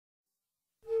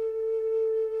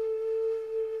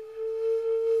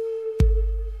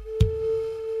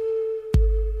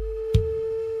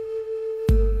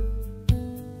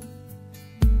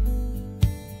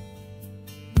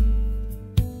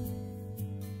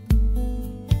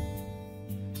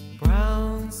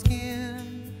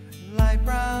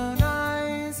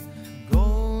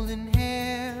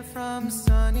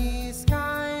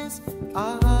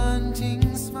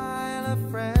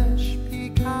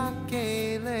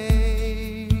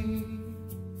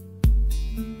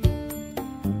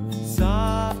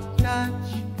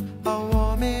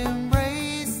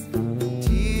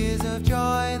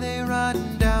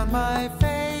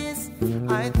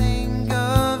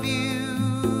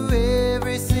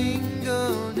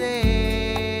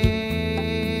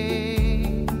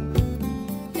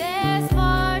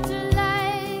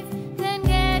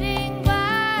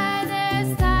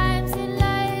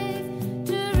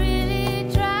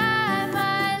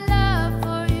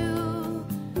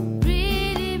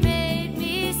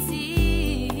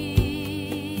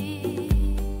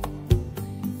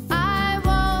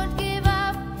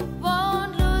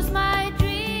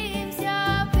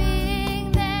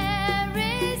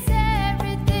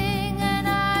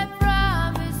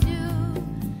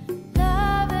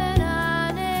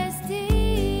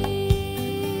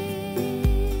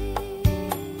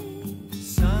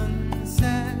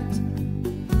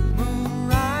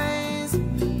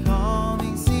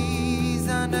calming seas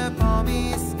under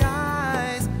balmy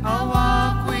skies. I'll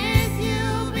walk with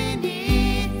you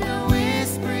beneath the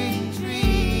whispering trees.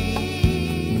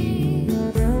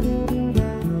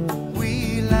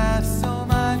 We laughed so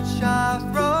much our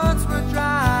throats were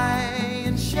dry,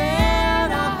 and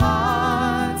shared our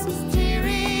hearts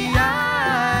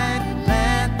teary-eyed.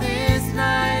 Let this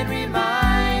night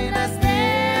remind us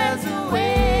there's a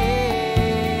way.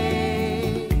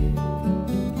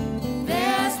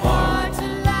 There's more to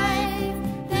life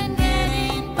than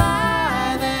getting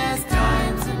by. There's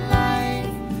times in life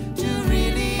to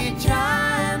really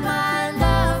try. My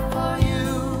love for you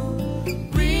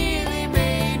really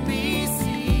made me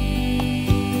see.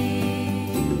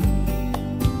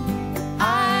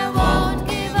 I won't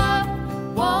give up,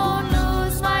 won't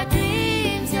lose my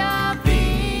dreams. Your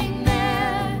being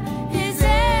there is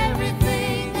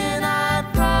everything, and I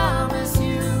promise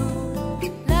you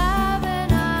love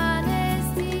and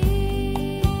honesty.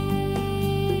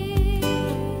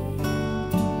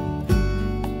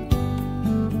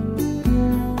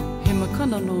 He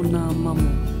makana no nā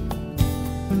mamo.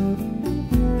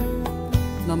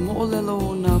 Nā mo'olelo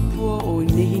o nā pua o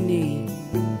nehi nei.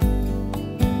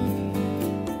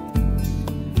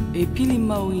 E pili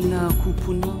mau i nā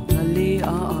kupuna na le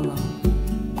a ala.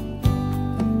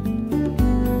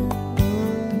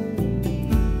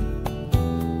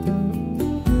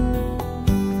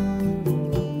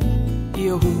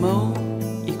 Ia hu mau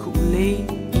i ku ulei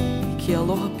i ke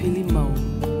aloha pili mau.